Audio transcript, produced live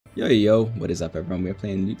Yo, what is up everyone? We're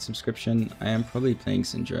playing Loot Subscription. I am probably playing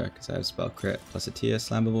Syndra because I have Spell Crit plus a tier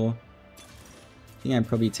slammable. I think I'm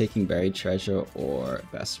probably taking Buried Treasure or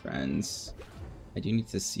Best Friends. I do need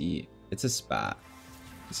to see. It's a spat.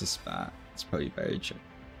 It's a spat. It's probably Buried Treasure.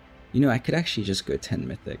 You know, I could actually just go 10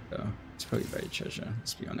 Mythic though. It's probably Buried Treasure,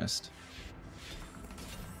 let's be honest.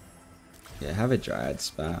 Yeah, I have a Dryad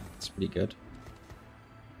spat. It's pretty good.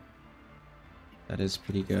 That is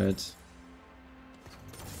pretty good.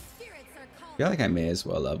 I feel like I may as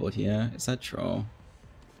well level here. Is that troll?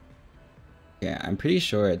 Yeah, I'm pretty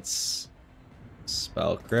sure it's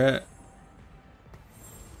Spell Crit,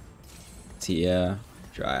 Tia,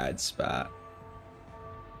 Dryad, Spat.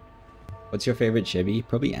 What's your favorite chibi?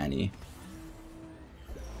 Probably Annie.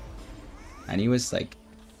 Annie was like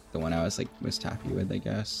the one I was like most happy with, I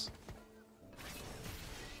guess.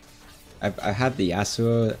 I had the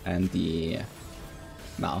Yasuo and the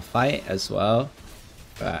Malphite as well,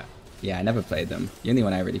 but yeah, I never played them. The only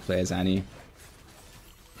one I really play is Annie.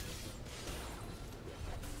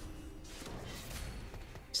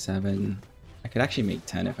 Seven. I could actually make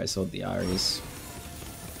 10 if I sold the Aries.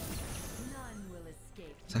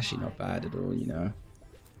 It's actually not bad at all, you know.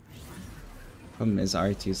 Problem is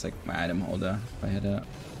RE2 is like my item holder if I hit it.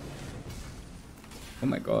 Oh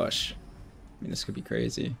my gosh. I mean, this could be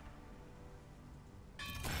crazy.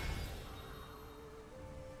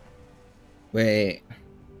 Wait.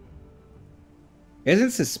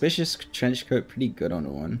 Isn't Suspicious Trenchcoat pretty good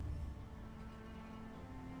on one?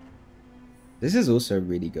 This is also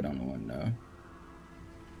really good on one though.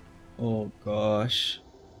 Oh gosh.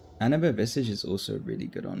 Annabelle Visage is also really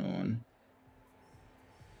good on one.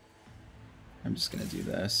 I'm just gonna do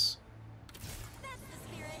this.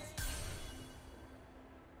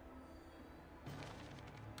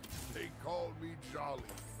 They call me Jolly.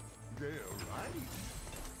 They're right.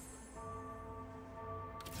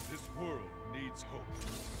 This world needs hope.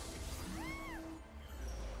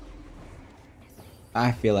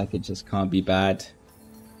 I feel like it just can't be bad.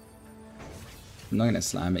 I'm not gonna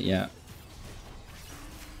slam it yet.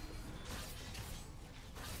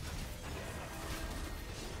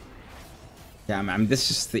 Yeah, man, this is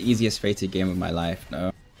just the easiest fated game of my life,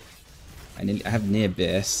 no? I have near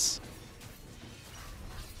Abyss.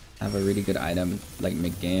 I have a really good item, like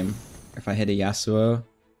mid-game. If I hit a Yasuo,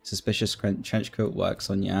 Suspicious Trenchcoat works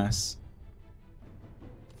on Yas.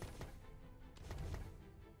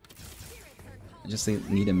 I just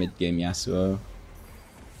need a mid-game Yasuo.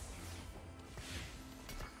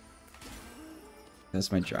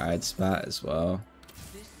 That's my Dryad spat as well.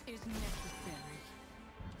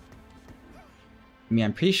 I mean,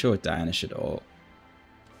 I'm pretty sure Diana should ult.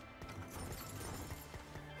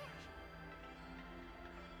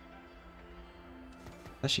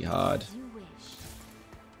 It's actually hard.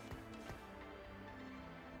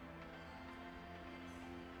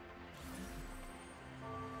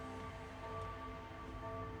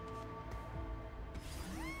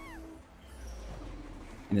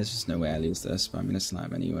 And there's just no way I lose this, but I'm gonna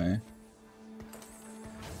slam anyway.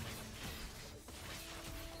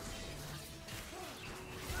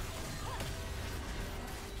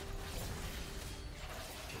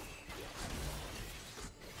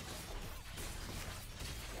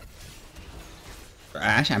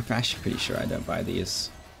 Actually, I'm actually pretty sure I don't buy these.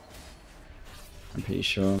 I'm pretty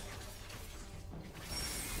sure. I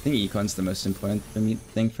think Econ's the most important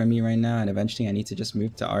thing for me right now, and eventually I need to just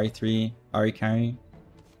move to RE3, RE carry.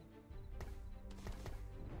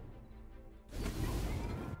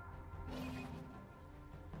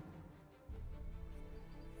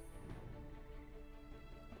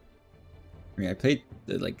 I mean, I played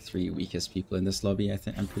the like 3 weakest people in this lobby,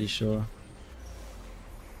 I'm pretty sure.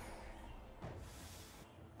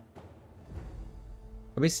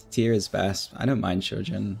 Probably tier is best. I don't mind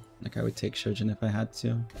Shojin. Like, I would take Shojin if I had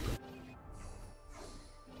to.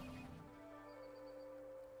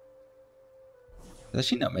 There's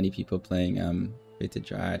actually not many people playing Fated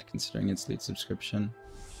Dryad, considering its Loot Subscription.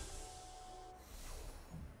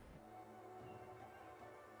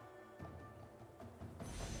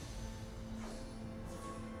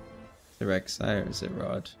 Is it Rek'Sai or is it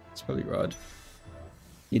Rod? It's probably Rod.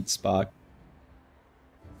 Need Spark.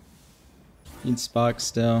 Need Spark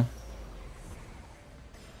still.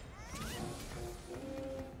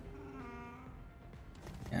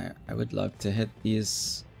 Yeah, I would love to hit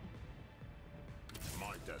these.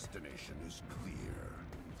 My destination is clear.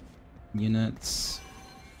 Units.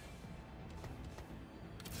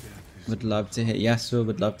 Would love to hit Yasuo,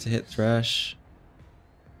 would love to hit Thresh.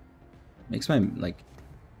 Makes my like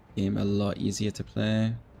game a lot easier to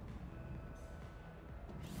play.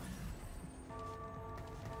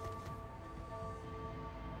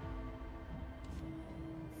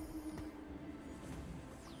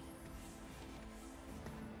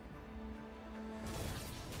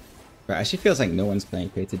 But it actually feels like no one's playing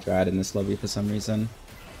Fated Dryad in this lobby for some reason.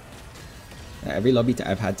 Every lobby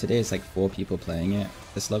I've had today is like 4 people playing it.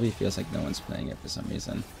 This lobby feels like no one's playing it for some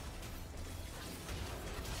reason.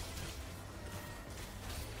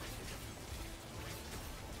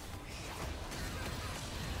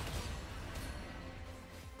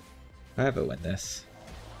 If I ever win this,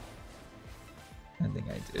 I think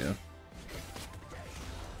I do.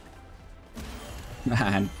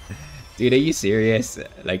 Man, dude, are you serious?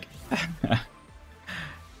 Like,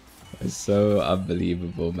 it's so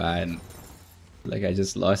unbelievable, man. Like, I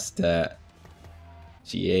just lost GA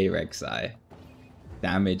Rek'Sai.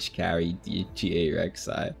 Damage carry GA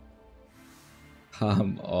Rek'Sai.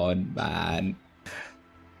 Come on, man.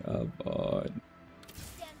 Come on.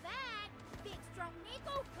 Stand back. Big strong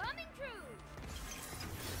Nico coming through.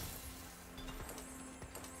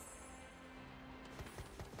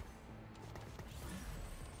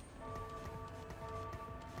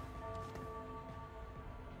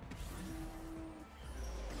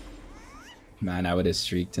 Man, I would have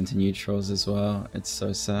streaked into neutrals as well. It's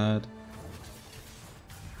so sad.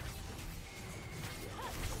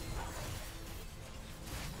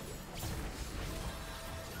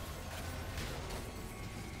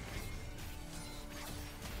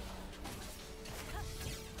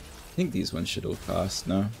 I think these ones should all cast,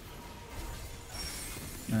 no?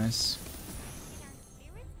 Nice.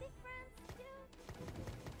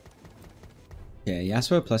 Yeah,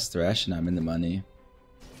 Yasuo plus Thresh and I'm in the money.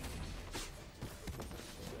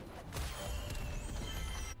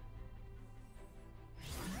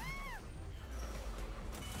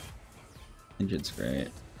 Kindred's great.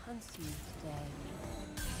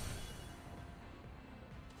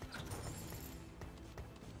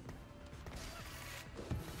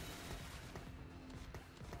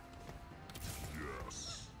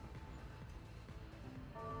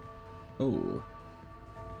 Oh.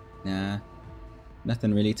 Nah.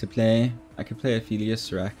 Nothing really to play. I could play Ophelia,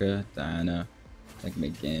 Soraka, Diana, like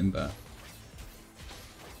mid-game, but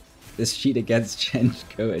this sheet against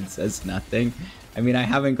Chenchko, it says nothing. I mean, I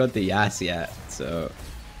haven't got the Yas yet, so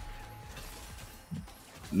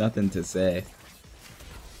nothing to say.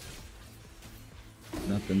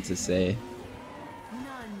 Nothing to say.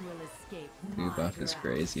 Blue buff is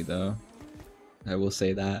crazy though. I will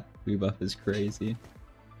say that. Blue buff is crazy.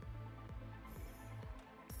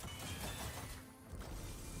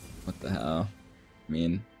 What the hell? I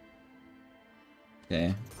mean,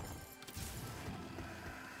 okay.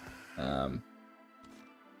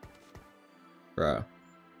 Bro.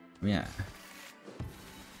 Yeah.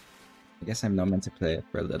 I guess I'm not meant to play it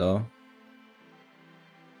for a little.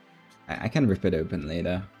 I can rip it open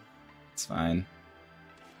later. It's fine.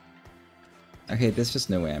 Okay, there's just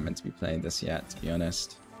no way I'm meant to be playing this yet, to be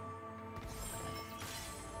honest.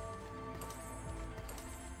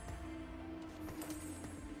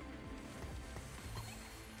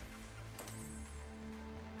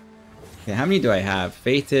 Okay, how many do I have?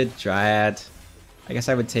 Fated, Dryad. I guess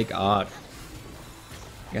I would take Arc.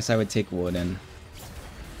 I guess I would take Warden.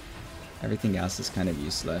 Everything else is kind of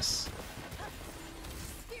useless.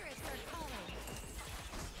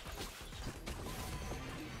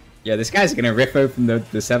 Yeah, this guy's gonna rip open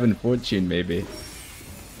the 7 Fortune, maybe.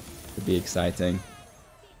 Could be exciting.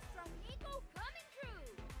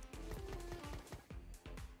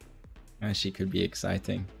 Actually, could be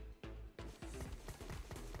exciting.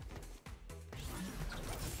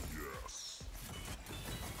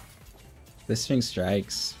 Blistering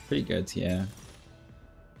Strikes, pretty good here.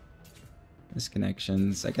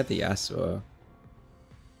 Disconnections, I got the Yasuo.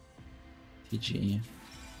 TG. I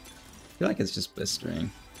feel like it's just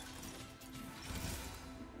blistering.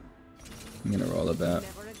 I'm gonna roll a bit.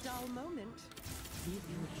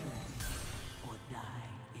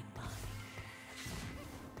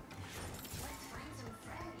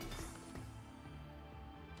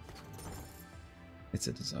 It's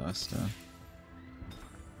a disaster.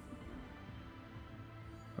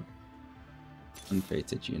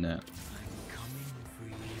 Unfated unit.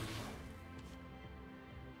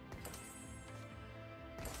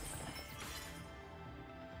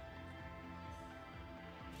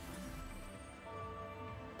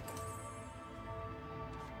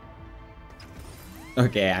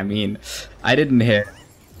 Okay, I mean, I didn't hit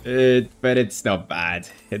it, but it's not bad.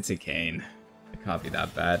 It's a Kayn. It can't be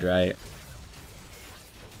that bad, right?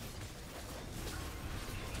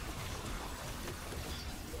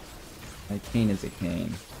 Like, Kayn is a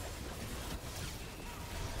Kayn.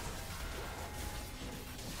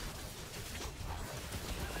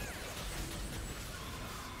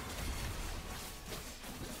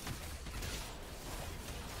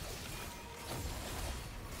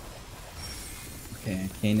 Okay,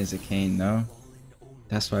 Kane is a Kane, no?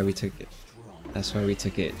 That's why we took it. That's why we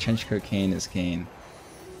took it. Trenchcoat Kane is Kane.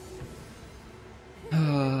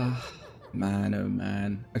 Oh, man, oh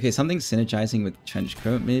man. Okay, something synergizing with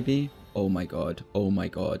Trenchcoat, maybe? Oh my god, oh my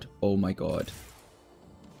god, oh my god.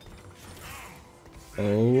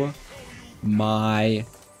 Oh my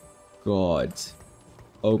god.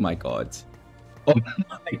 Oh my god. Oh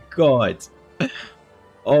my god.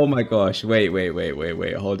 Oh my gosh.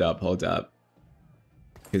 Wait. Hold up.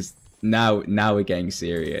 Because now we're getting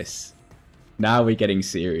serious. Now we're getting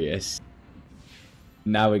serious.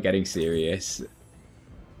 Because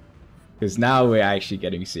now we're actually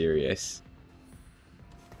getting serious.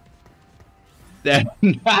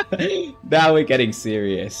 Now we're getting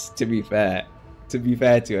serious, to be fair. To be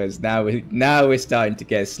fair to us, now we're starting to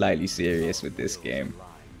get slightly serious with this game.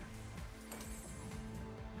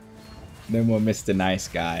 No more Mr. Nice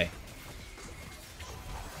Guy.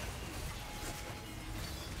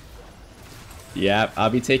 Yep, I'll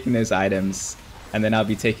be taking those items, and then I'll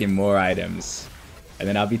be taking more items, and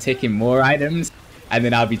then I'll be taking more items, and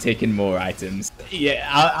then I'll be taking more items.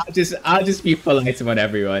 Yeah, I'll just be polite on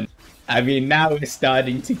everyone. I mean, now we're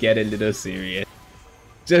starting to get a little serious.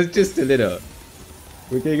 Just a little.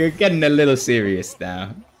 We're getting a little serious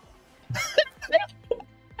now.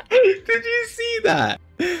 Did you see that?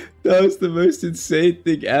 That was the most insane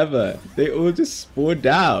thing ever. They all just spawned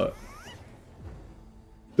out.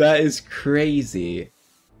 That is crazy.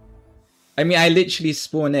 I mean, I literally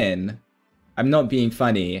spawn in. I'm not being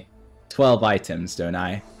funny. 12 items, don't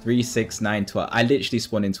I? 3, 6, 9, 12. I literally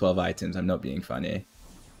spawn in 12 items. I'm not being funny.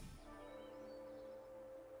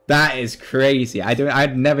 That is crazy.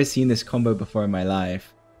 I've never seen this combo before in my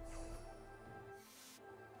life.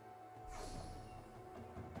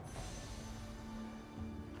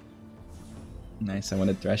 Nice, I want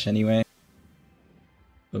to thresh anyway.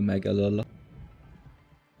 Omega lol.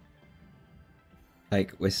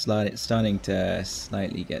 Like, we're starting to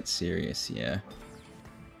slightly get serious here.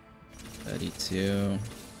 32.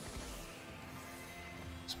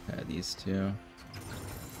 Let's pair these two.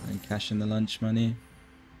 And cash in the lunch money.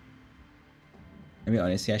 I mean,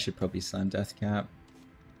 honestly, I should probably slam Death Cap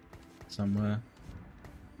somewhere.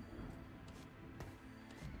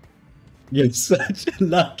 You're such a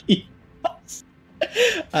lucky boss.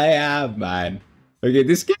 I am, man. Okay,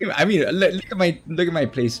 this game. I mean, look at my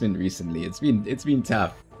placement recently. It's been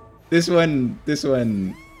tough. This one,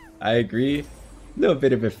 I agree. A little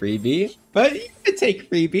bit of a freebie, but you gotta take a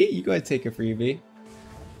freebie. You gotta take a freebie.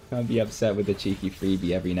 Can't be upset with a cheeky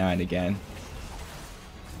freebie every now and again.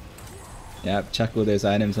 Yep, chuck all those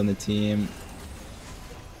items on the team.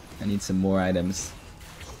 I need some more items.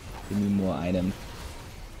 Give me more items.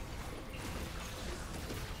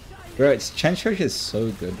 Bro, Trenchcoat is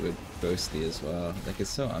so good with Ghostly as well. Like, it's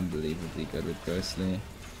so unbelievably good with Ghostly.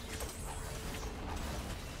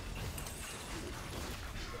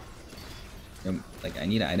 Like, I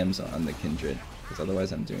need items on the Kindred, because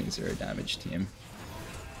otherwise I'm doing 0 damage team.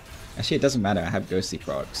 Actually, it doesn't matter. I have Ghostly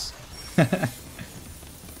procs.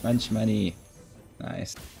 Lunch money.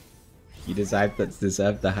 Nice. You deserve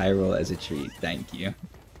the high roll as a treat. Thank you.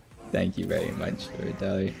 Thank you very much,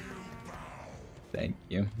 Deli. Thank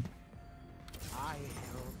you.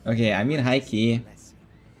 Okay, I mean, high key.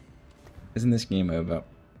 Isn't this game over?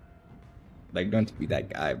 Like, don't be that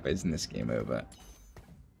guy, but isn't this game over?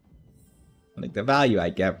 Like, the value I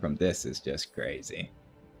get from this is just crazy.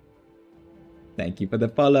 Thank you for the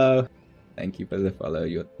follow. Thank you for the follow,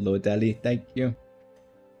 Lord Deli. Thank you.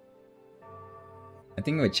 I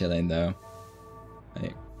think we're chilling though.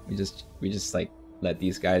 Like, we just like let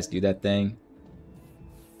these guys do that thing.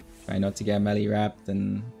 Try not to get melee wrapped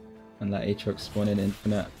and let Aatrox spawn in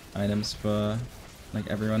infinite items for like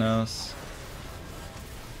everyone else.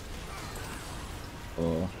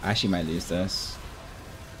 Oh, I actually might lose this.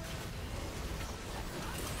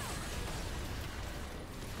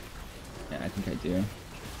 Yeah, I think I do.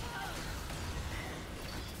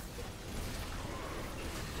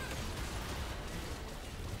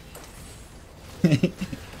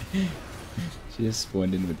 She just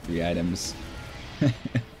spawned in with 3 items.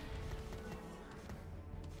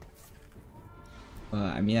 Well,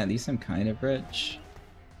 I mean, at least I'm kind of rich.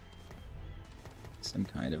 I'm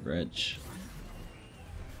kind of rich.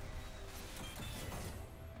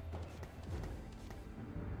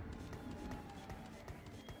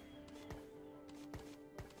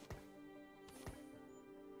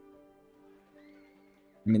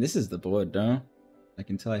 I mean, this is the board, no? Like,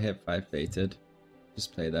 until I hit 5 fated.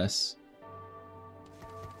 Just play this.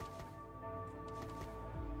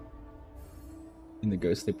 And the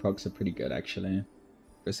Ghostly procs are pretty good, actually.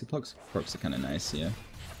 Ghostly procs are kind of nice, yeah.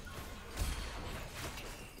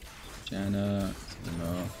 Janna.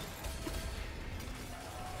 No.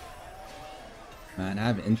 Man, I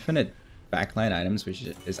have infinite backline items, which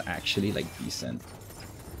is actually like decent.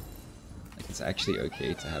 Like it's actually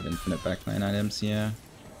okay to have infinite backline items here.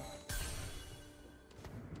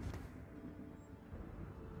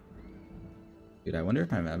 Dude, I wonder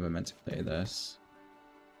if I'm ever meant to play this.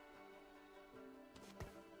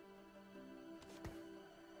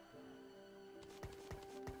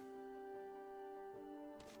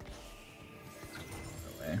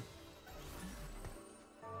 No way.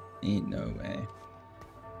 Ain't no way.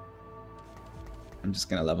 I'm just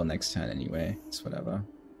gonna level next turn anyway. It's whatever.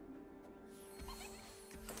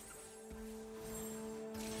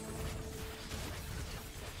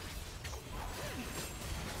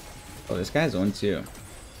 Oh, this guy's on too.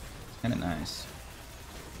 It's kind of nice.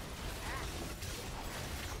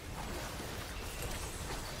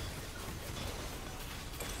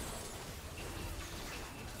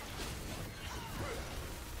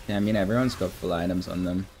 Yeah, I mean, everyone's got full items on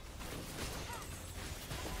them.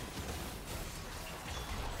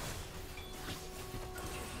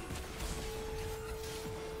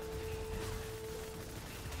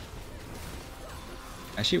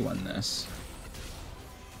 I actually won this.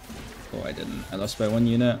 Oh, I didn't. I lost by 1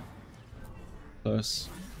 unit. Close.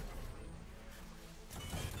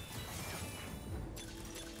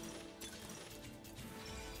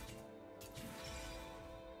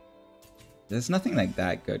 There's nothing like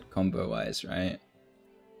that good combo-wise, right?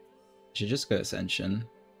 Should just go Ascension.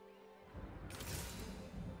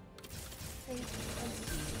 Okay,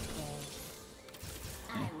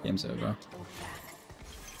 game's over.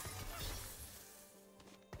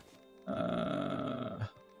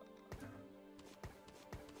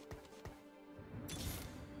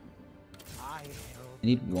 I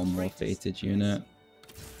need one more fated unit.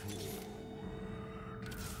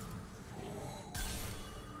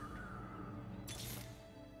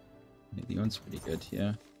 The one's pretty good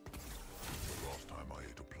here. The last time I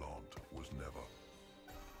ate a plant was never.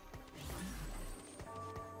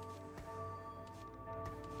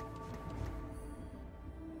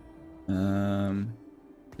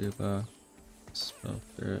 Uber,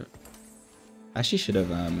 Spellcrit. Actually should have,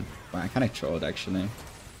 well, I kind of trolled actually.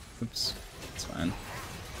 Oops, it's fine.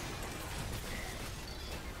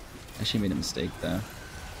 Actually made a mistake there.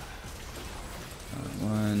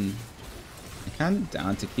 One. I'm kind of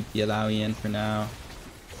down to keep the Alawi in for now.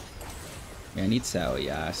 Yeah, I need Sal,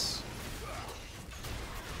 yes.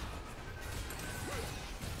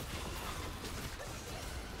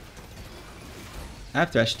 I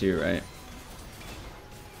have Thresh too, right?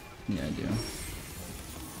 Yeah, I do.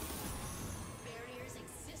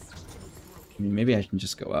 I mean, maybe I can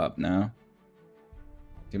just go up now.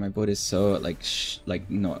 Dude, my board is so like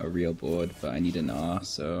not a real board, but I need an R,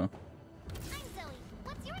 so. I'm Zoe.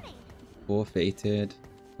 What's your name? 4 fated.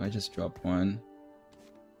 Do I just drop one?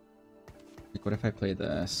 Like, what if I play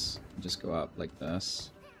this? And just go up like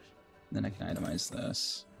this. And then I can itemize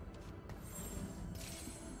this.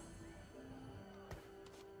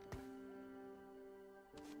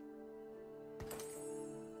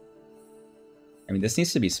 I mean, this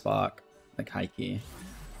needs to be Spark, like high key.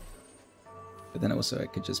 But then also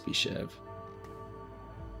it could just be Shiv.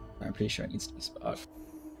 I'm pretty sure it needs to be Spark.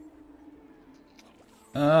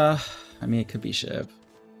 I mean, it could be Shiv.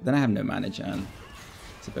 But then I have no mana gen.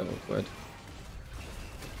 It's a bit awkward.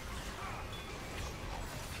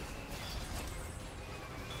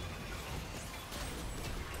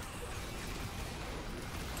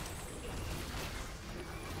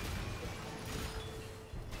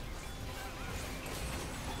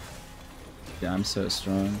 Yeah, I'm so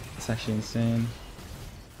strong. It's actually insane.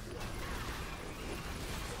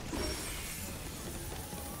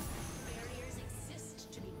 Barriers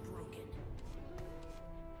exist to be broken.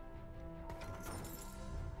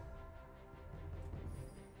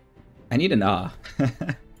 I need an R.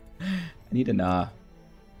 I need an R.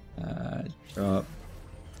 Drop.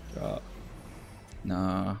 Drop.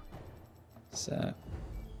 Nah. Set.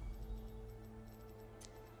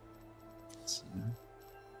 Let's see.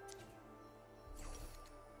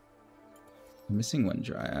 I'm missing 1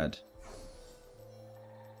 Dryad.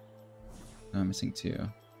 No, I'm missing 2.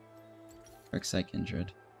 Rek'Sai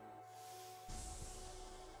Kindred.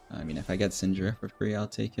 I mean, if I get Syndra for free, I'll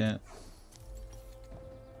take it.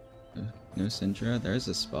 No Syndra? There is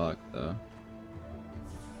a Spark, though.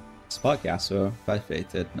 Spark Yasuo, 5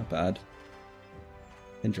 fated, not bad.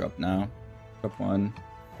 Can drop now. Drop 1,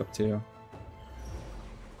 drop 2.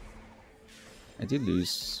 I did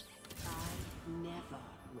lose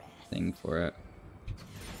thing for it.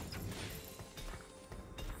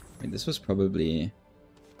 I mean, this was probably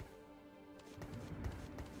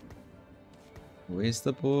Where's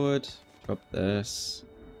the board? Drop this.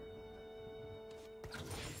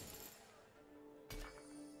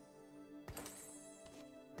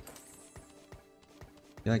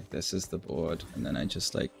 I feel like this is the board, and then I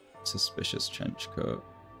just like suspicious trench coat.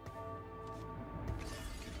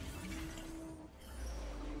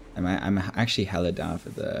 I'm actually hella down for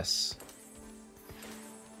this.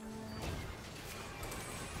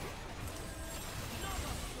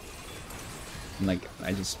 And like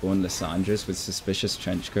I just spawned Lysandras with suspicious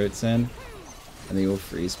trench coats in, and they all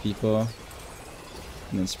freeze people,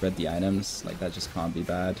 and then spread the items. Like that just can't be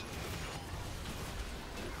bad.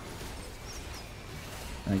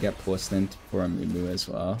 And I get porcelain for a Moo as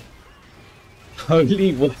well.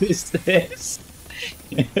 Holy, what is this?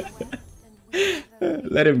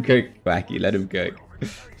 Let him cook, Wacky, let him cook.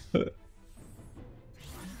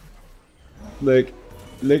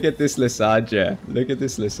 Look at this Lysandra. Look at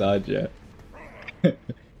this Lysandra.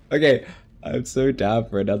 Okay, I'm so down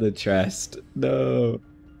for another chest. No.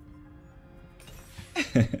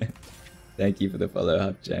 Thank you for the follow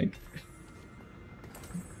up, Jank.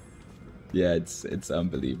 Yeah, it's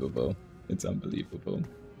unbelievable. It's unbelievable.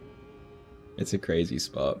 It's a crazy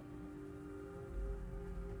spot.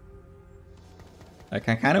 Like,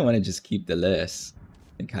 I kind of want to just keep the list.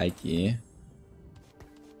 Like, Heike.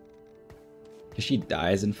 Because she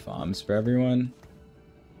dies and farms for everyone.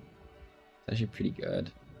 It's actually pretty good.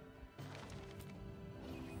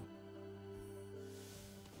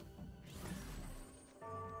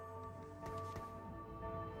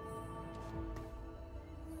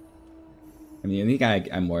 I mean, the only guy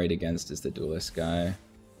I'm worried against is the duelist guy.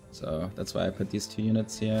 So that's why I put these 2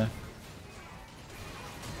 units here.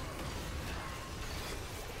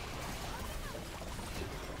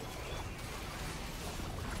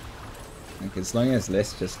 Like, as long as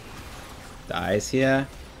Liz just dies here.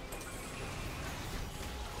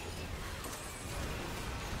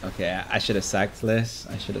 Okay, I should have sacked Liz.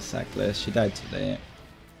 I should have sacked Liz. She died too late.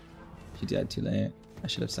 She died too late. I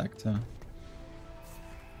should have sacked her.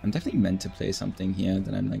 I'm definitely meant to play something here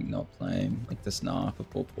that I'm like not playing. Like this Gnar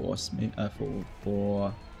for 4 maybe,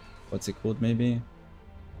 for what's it called maybe?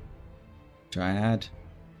 Dryad.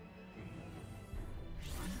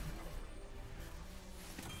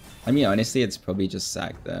 I mean, honestly, it's probably just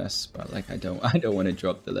sack this, but like I don't want to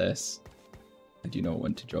drop the list. I do not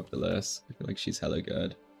want to drop the list. I feel like she's hella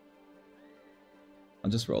good. I'll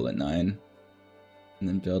just roll at 9, and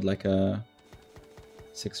then build like a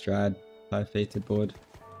 6 Dryad, 5 Fated board,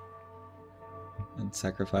 and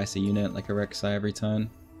sacrifice a unit like a Rek'Sai every turn.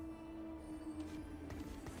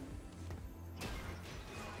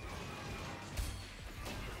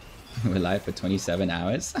 We're live for 27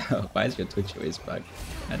 hours? Why is your Twitch always bugged?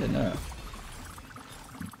 I don't know.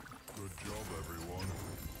 Good job, everyone.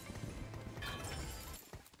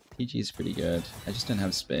 TG is pretty good. I just don't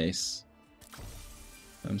have space.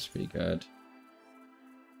 Home's pretty good.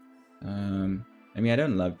 I mean, I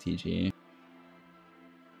don't love TG.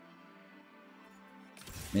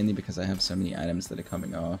 Mainly because I have so many items that are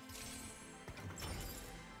coming off.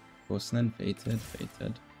 Porcelain,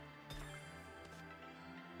 Fated.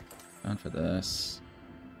 Down for this.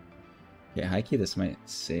 Okay, high-key, this might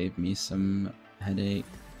save me some headache.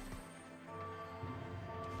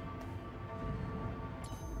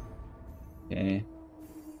 Okay.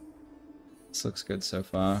 This looks good so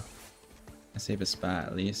far. I save a spat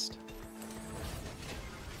at least.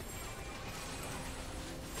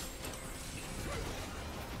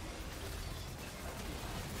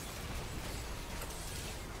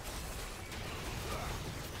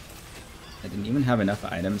 I didn't even have enough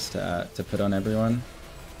items to put on everyone.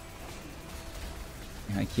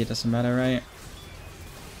 High-key, it doesn't matter, right?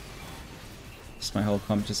 Just my whole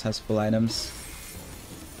comp just has full items.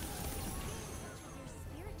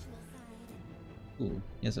 Ooh,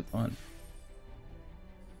 he has a fun.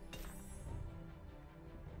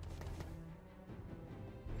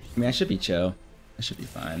 I mean, I should be chill. I should be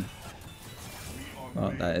fine.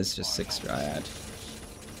 Well, that is just 6 Dryad.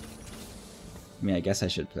 I mean, I guess I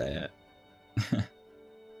should play it. I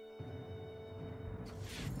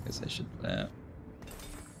guess I should play it.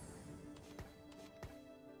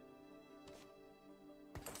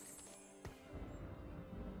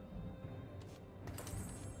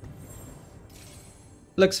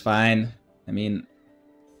 Looks fine. I mean,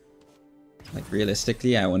 like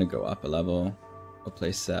realistically, I want to go up a level or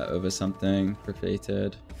place set over something for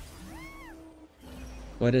Fated.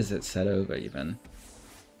 What is it set over even?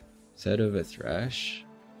 Set over Thresh?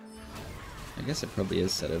 I guess it probably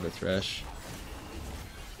is set over Thresh.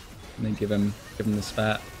 And then give him the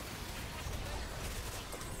spat.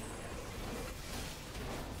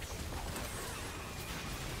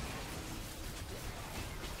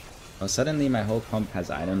 Oh, suddenly my whole comp has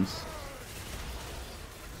items.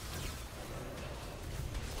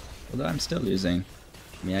 Although I'm still losing.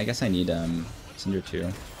 I mean, I guess I need Cinder 2.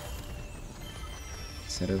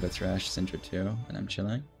 Set over Thrash, Cinder 2, and I'm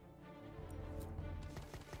chilling.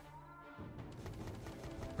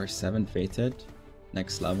 Or 7 Fated.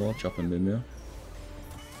 Next level, drop a Moo.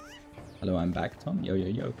 Hello, I'm back, Tom. Yo, yo,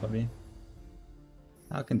 yo, puppy.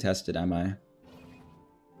 How contested am I?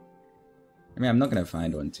 I mean, I'm not gonna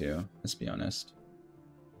find one too. Let's be honest.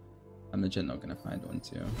 I'm legit not gonna find one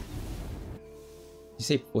too. You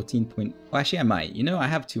say 14 point... Oh, actually I might. You know, I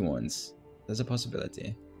have 2 ones. There's a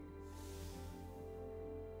possibility.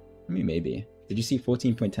 I mean, maybe. Did you see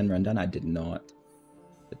 14.10 rundown? I did not.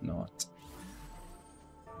 Did not.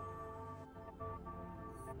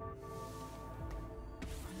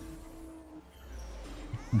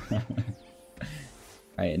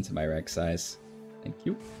 Right into my rec size. Thank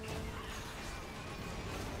you.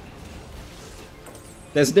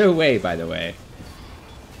 There's no way, by the way.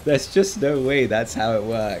 There's just no way that's how it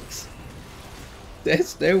works.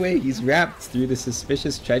 There's no way he's wrapped through the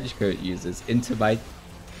suspicious trenchcoat users into my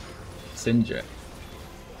Syndra.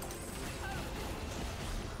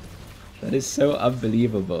 That is so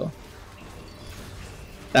unbelievable.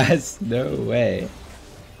 That's no way.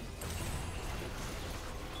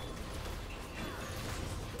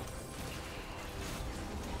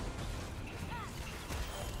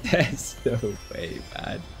 There's no way,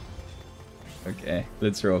 man. Okay,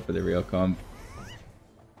 let's roll for the real comp.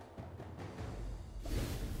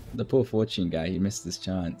 The poor Fortune guy, he missed his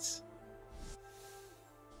chance.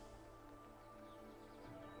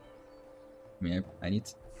 I mean, I need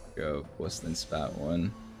to go Porcelain Spat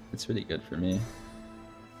 1. It's really good for me.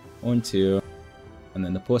 1, 2. And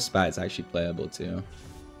then the poor Spat is actually playable too.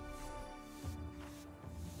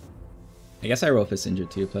 I guess I roll for Cinder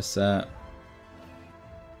 2 plus set.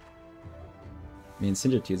 I mean,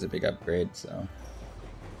 Cinder 2 is a big upgrade, so.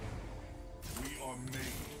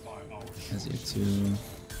 As you 2.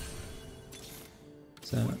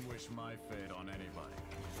 So.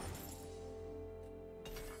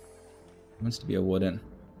 Wants to be a warden.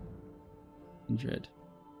 100.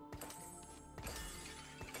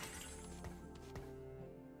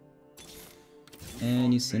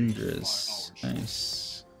 And you Cinders.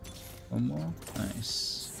 Nice. One more.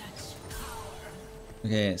 Nice.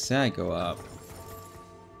 Okay, say I go up.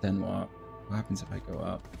 Then what? What happens if I go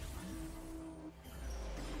up?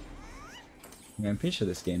 I mean, I'm pretty sure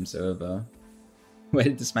this game's over. Where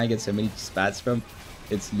did this man get so many spats from?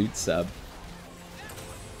 It's loot sub.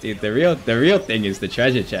 Dude, the real thing is the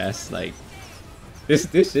treasure chest. Like, this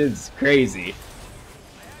is crazy.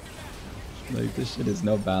 Like, this shit is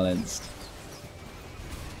no balanced.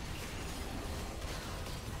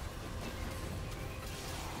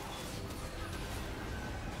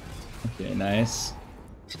 Okay, nice.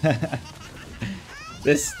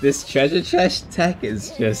 This treasure chest tech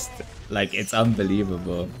is just like, it's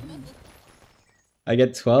unbelievable. I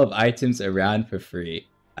get 12 items around for free.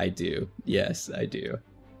 I do. Yes, I do.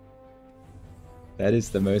 That is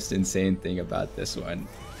the most insane thing about this one.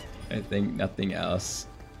 I think nothing else.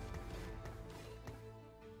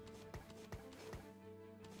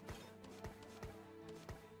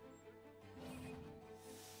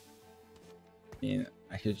 I mean,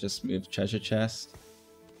 I could just move treasure chest.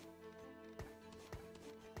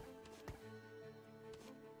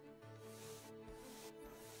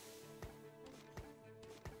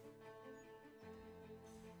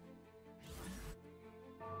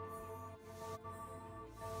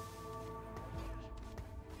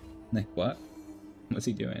 Like, what? What's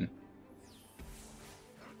he doing?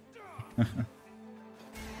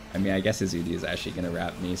 I mean, I guess his Udi is actually gonna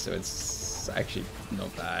wrap me, so it's actually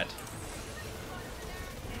not bad.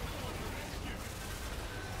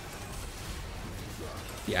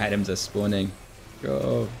 The items are spawning.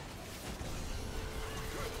 Go.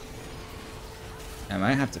 I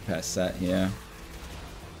might have to pass set here.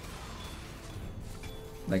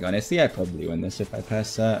 Like, honestly, I probably win this if I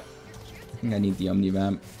pass set. I think I need the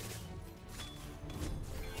Omnivamp.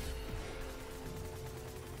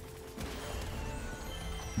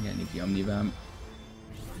 I need the Omnivamp.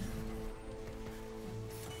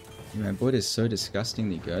 Yeah, my board is so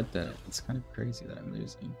disgustingly good that it's kind of crazy that I'm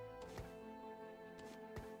losing.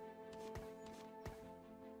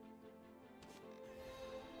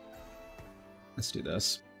 Let's do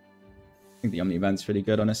this. I think the Omnivamp's pretty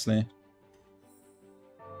good, honestly.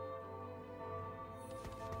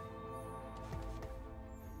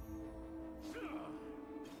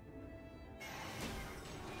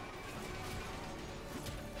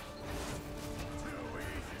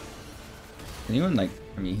 Anyone like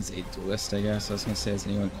I mean, he's a duelist, I guess. I was gonna say, is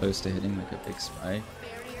anyone close to hitting like a big spike?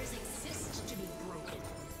 Barriers exist to be broken.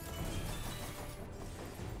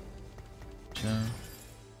 Sure.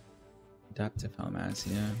 Adaptive Helmets,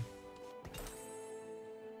 yeah.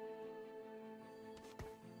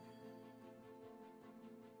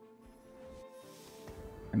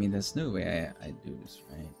 I mean, there's no way I do this,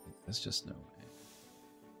 right? There's just no way.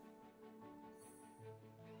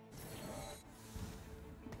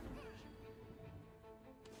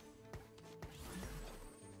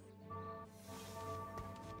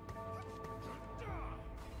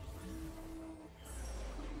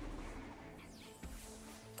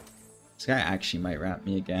 This guy actually might wrap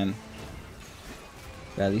me again.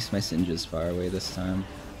 But at least my Syndra's far away this time.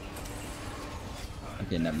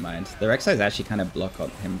 Okay, never mind. The Rek'Sai's actually kind of block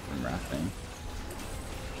up him from wrapping.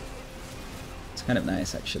 It's kind of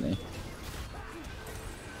nice, actually.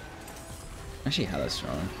 Actually, hella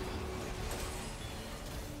strong.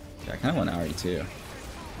 Yeah, I kind of want Ari too.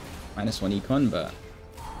 -1 econ, but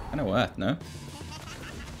kind of worth, no?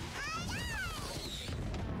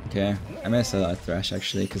 Okay, I might sell out Thresh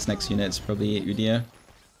actually, because next unit's probably Udyr.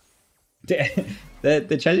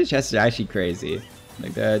 the treasure chests are actually crazy.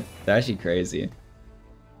 Like they're actually crazy.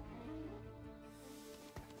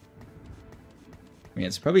 I mean,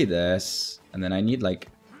 it's probably this, and then I need like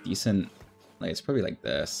decent, like it's probably like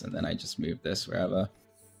this, and then I just move this wherever.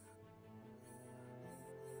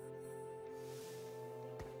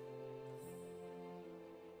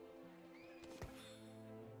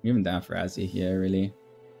 I'm even down for Azzy here, really.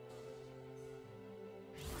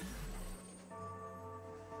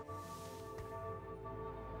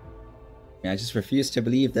 I just refuse to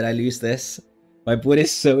believe that I lose this. My board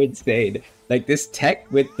is so insane. Like this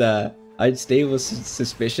tech with the unstable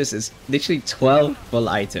suspicious is literally 12 full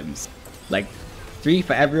items. Like 3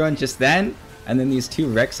 for everyone just then, and then these 2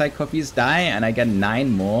 Rek'Sai copies die and I get 9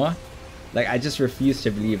 more. Like I just refuse to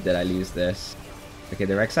believe that I lose this. Okay,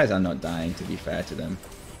 the Rek'Sais are not dying, to be fair to them.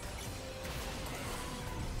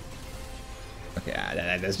 Okay,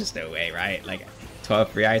 there's just no way, right? Like 12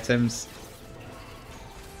 free items.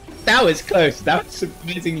 That was close. That was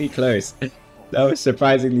surprisingly close. That was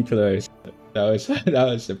surprisingly close. That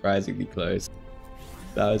was surprisingly close.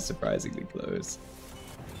 That was surprisingly close.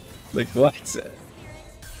 Like what?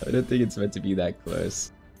 I don't think it's meant to be that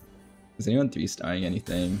close. Is anyone 3-starring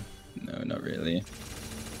anything? No, not really.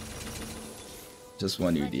 Just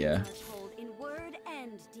one Udyr.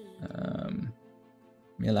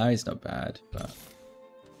 Mialari's not bad, but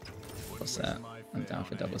double set. I'm down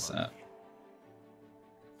for double set.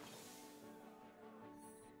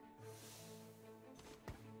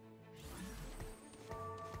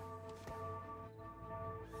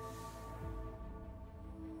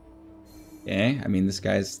 Okay, I mean this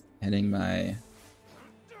guy's hitting my...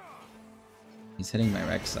 He's hitting my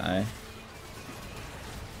Rek'Sai.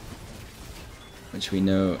 Which we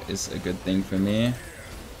know is a good thing for me.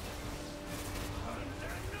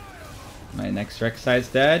 My next Rek'Sai's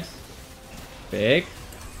dead. Big.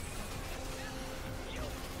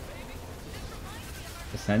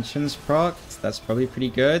 Ascension's procced. That's probably pretty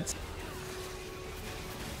good.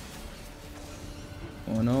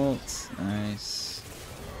 One ult. Nice.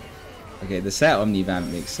 Okay, the set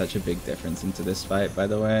Omnivamp makes such a big difference into this fight, by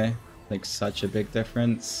the way. Like, such a big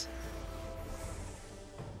difference.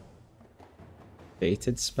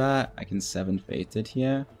 Fated spat. I can 7 Fated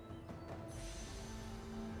here.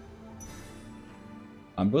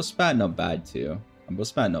 Umbral spat, not bad too. Umbral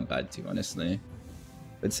spat, not bad too, honestly.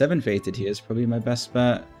 But 7 Fated here is probably my best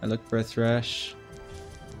bet. I look for a Thresh.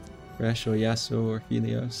 Thresh or Yasuo or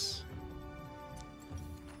Helios.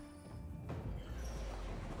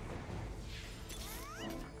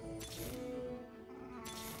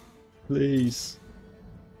 Please.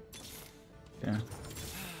 Yeah.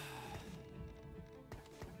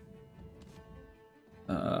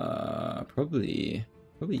 Probably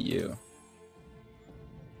you.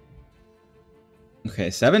 Okay,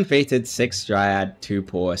 7 Fated, 6 Dryad, 2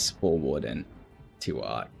 Pors, 4 Warden, 2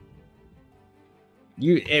 Art.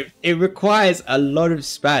 It requires a lot of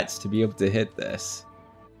spats to be able to hit this.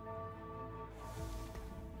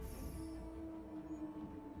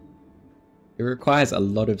 It requires a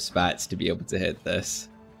lot of spats to be able to hit this.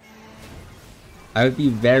 I would be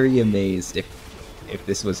very amazed if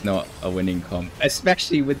this was not a winning comp,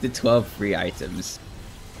 especially with the 12 free items.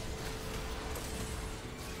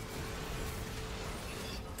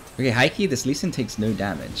 Okay, high-key, this Lee Sin takes no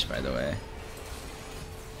damage, by the way.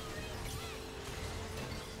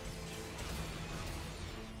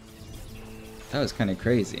 That was kind of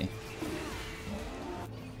crazy.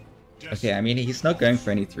 Okay, I mean, he's not going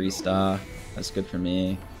for any 3-star. That's good for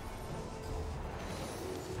me.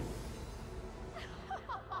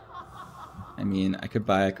 mean, I could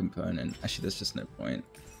buy a component. Actually, there's just no point.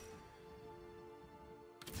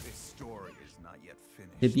 This story is not yet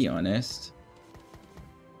finished. To be honest,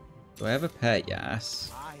 do I have a pet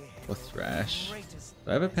Yas or Thresh?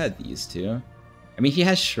 Do I have a pet these two? I mean, he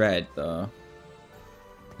has Shred though.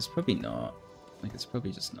 It's probably not. Like, it's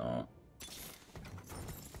probably just not.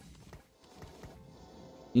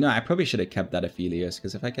 You know, I probably should have kept that Aphelios,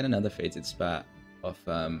 because if I get another Fated Spat off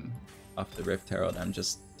the Rift Herald, I'm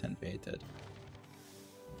just 10 fated.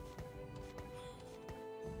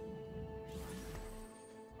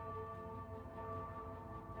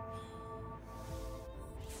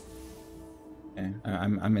 Okay,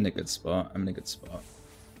 I'm in a good spot. I'm in a good spot.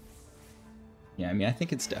 Yeah, I mean, I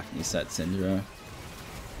think it's definitely set Syndra.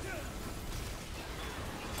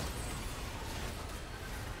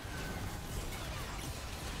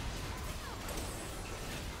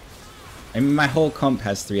 I mean, my whole comp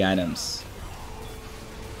has 3 items.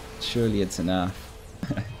 Surely it's enough.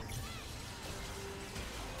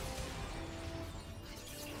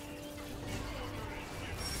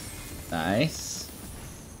 Nice.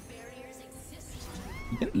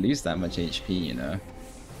 You didn't lose that much HP, you know.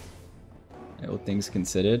 All things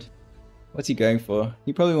considered. What's he going for?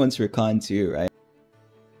 He probably wants Rakan 2, right?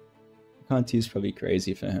 Rakan 2 is probably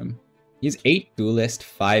crazy for him. He's 8 Duelist,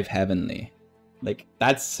 5 Heavenly. Like,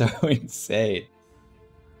 that's so insane.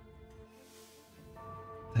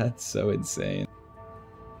 That's so insane.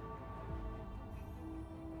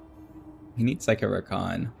 He needs like a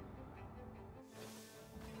Rakan.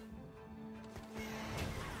 You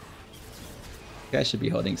guys should be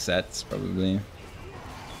holding sets, probably.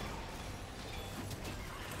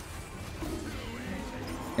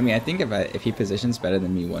 I mean, I think if he positions better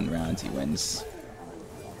than me 1 round, he wins.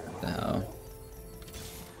 What the hell?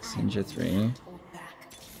 Syndra 3.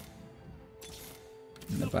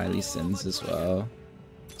 And the Biley Sins as well,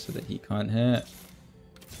 so that he can't hit.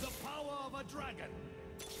 The power of a dragon.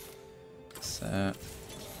 Set.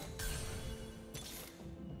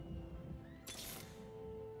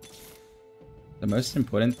 The most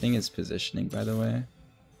important thing is positioning, by the way.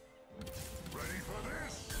 Ready for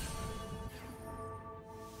this?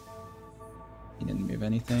 He didn't move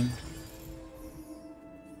anything.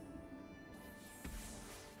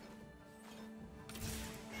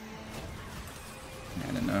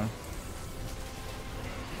 I don't know.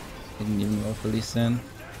 Didn't even willfully sin.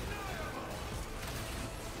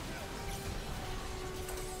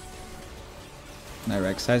 My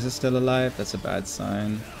Rek'Sai is still alive. That's a bad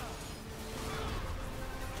sign.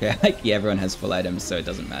 Okay, yeah, everyone has full items, so it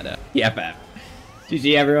doesn't matter. Yeah, fam.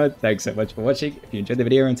 GG, everyone. Thanks so much for watching. If you enjoyed the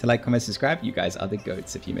video, remember to like, comment, subscribe. You guys are the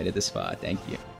goats if you made it this far. Thank you.